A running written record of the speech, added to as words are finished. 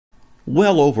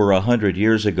Well over 100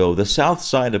 years ago, the south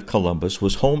side of Columbus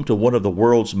was home to one of the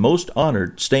world's most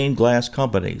honored stained glass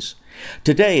companies.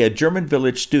 Today, a German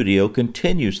Village studio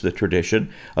continues the tradition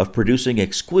of producing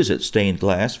exquisite stained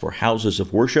glass for houses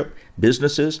of worship,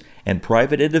 businesses, and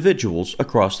private individuals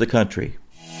across the country.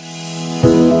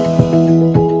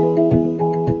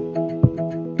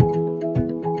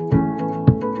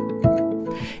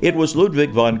 It was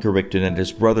Ludwig von Gerichten and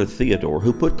his brother Theodore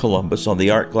who put Columbus on the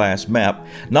art glass map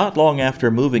not long after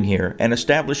moving here and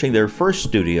establishing their first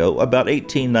studio about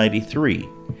 1893.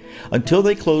 Until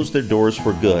they closed their doors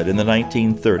for good in the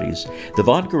 1930s, the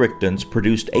von Gerichtens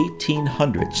produced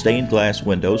 1,800 stained glass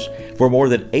windows for more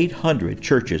than 800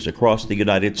 churches across the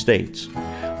United States.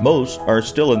 Most are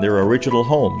still in their original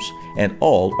homes, and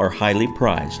all are highly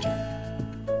prized.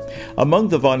 Among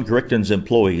the von Gerichtens'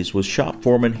 employees was shop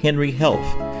foreman Henry Helf,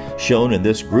 shown in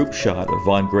this group shot of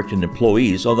von Gerichten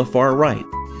employees on the far right.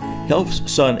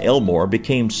 Helf's son Elmore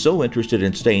became so interested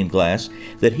in stained glass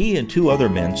that he and two other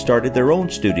men started their own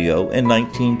studio in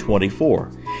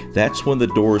 1924. That's when the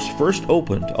doors first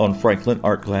opened on Franklin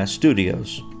Art Glass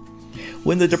Studios.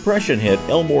 When the Depression hit,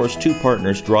 Elmore's two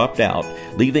partners dropped out,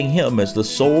 leaving him as the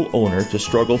sole owner to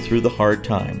struggle through the hard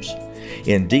times.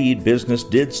 Indeed, business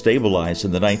did stabilize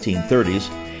in the 1930s,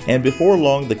 and before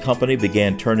long the company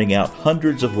began turning out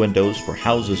hundreds of windows for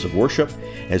houses of worship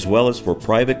as well as for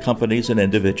private companies and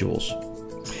individuals.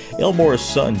 Elmore's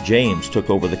son James took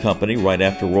over the company right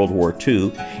after World War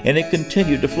II, and it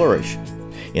continued to flourish.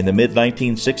 In the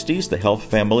mid-1960s, the Helf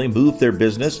family moved their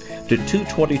business to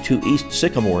 222 East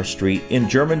Sycamore Street in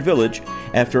German Village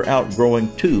after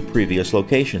outgrowing two previous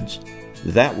locations.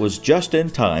 That was just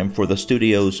in time for the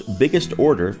studio's biggest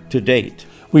order to date.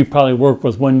 We probably worked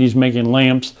with Wendy's making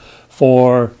lamps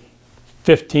for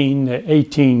 15 to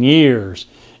 18 years,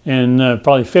 and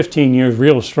probably 15 years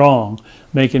real strong,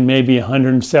 making maybe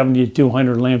 170 to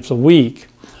 200 lamps a week.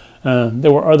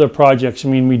 There were other projects. I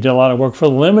mean, we did a lot of work for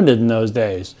Limited in those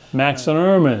days. Max and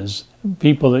Irma's,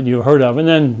 people that you've heard of, and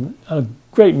then a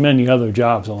great many other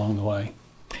jobs along the way.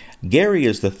 Gary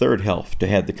is the third Helf to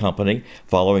head the company,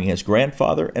 following his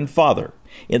grandfather and father.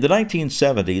 In the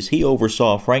 1970s, he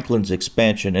oversaw Franklin's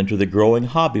expansion into the growing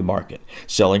hobby market,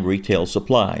 selling retail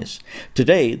supplies.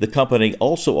 Today, the company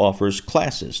also offers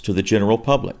classes to the general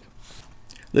public.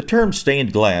 The term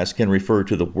stained glass can refer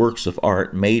to the works of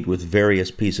art made with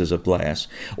various pieces of glass,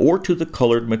 or to the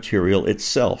colored material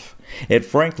itself. At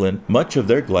Franklin, much of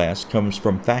their glass comes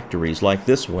from factories like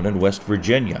this one in West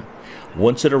Virginia.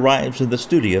 Once it arrives in the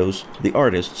studios, the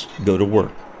artists go to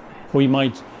work. We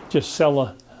might just sell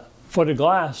a foot of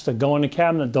glass to go in the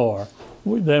cabinet door.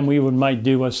 Then we might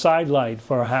do a side light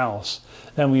for a house.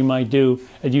 Then we might do,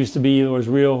 it used to be, it was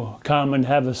real common to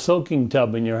have a soaking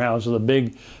tub in your house with a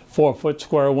big 4-foot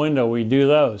square window. We do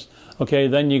those. Okay,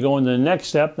 then you go into the next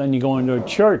step, then you go into a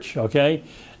church, okay?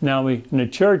 Now in a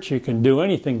church you can do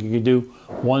anything. You could do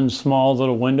one small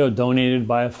little window donated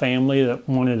by a family that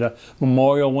wanted a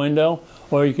memorial window,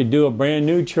 or you could do a brand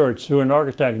new church through an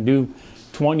architect and do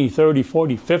 20, 30,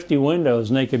 40, 50 windows,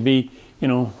 and they could be,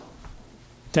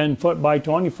 10 foot by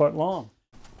 20 foot long.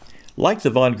 Like the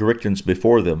von Gerichtens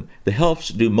before them, the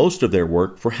Helfs do most of their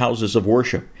work for houses of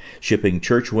worship, shipping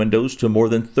church windows to more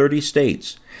than 30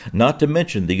 states, not to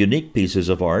mention the unique pieces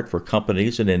of art for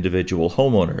companies and individual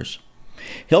homeowners.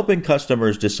 Helping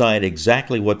customers decide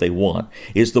exactly what they want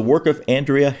is the work of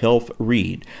Andrea Helf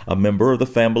Reed, a member of the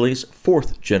family's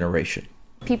fourth generation.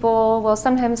 People will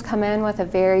sometimes come in with a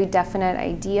very definite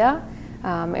idea,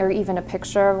 or even a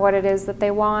picture of what it is that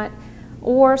they want.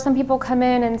 Or some people come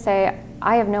in and say,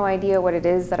 I have no idea what it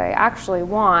is that I actually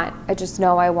want, I just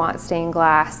know I want stained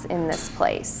glass in this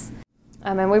place.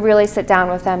 And we really sit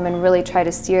down with them and really try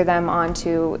to steer them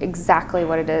onto exactly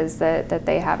what it is that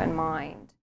they have in mind.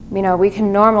 We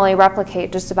can normally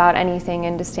replicate just about anything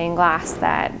into stained glass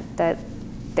that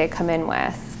they come in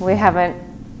with.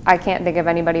 I can't think of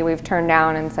anybody we've turned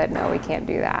down and said, no, we can't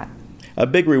do that. A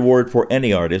big reward for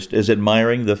any artist is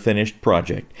admiring the finished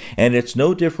project, and it's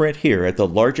no different here at the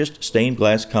largest stained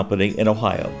glass company in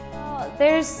Ohio.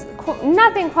 There's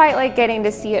nothing quite like getting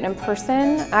to see it in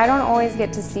person. I don't always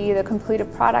get to see the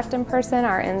completed product in person.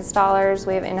 Our installers,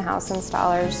 we have in-house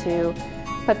installers who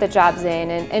put the jobs in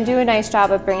and do a nice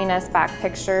job of bringing us back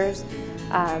pictures.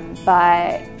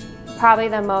 But probably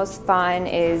the most fun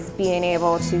is being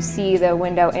able to see the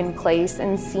window in place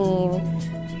and seeing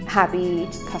happy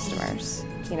customers,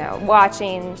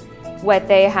 watching what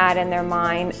they had in their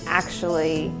mind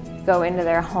actually go into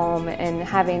their home and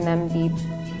having them be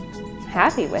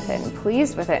happy with it and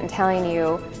pleased with it and telling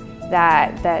you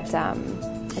that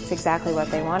it's exactly what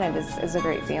they wanted is a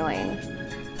great feeling.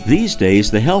 These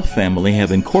days, the Helf family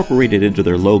have incorporated into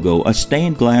their logo a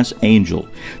stained glass angel,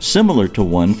 similar to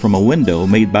one from a window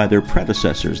made by their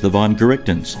predecessors, the Von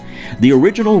Gerichtens. The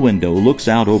original window looks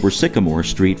out over Sycamore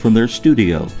Street from their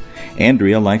studio.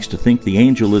 Andrea likes to think the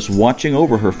angel is watching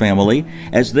over her family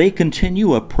as they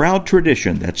continue a proud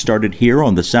tradition that started here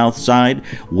on the South Side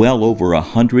well over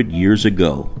 100 years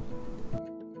ago.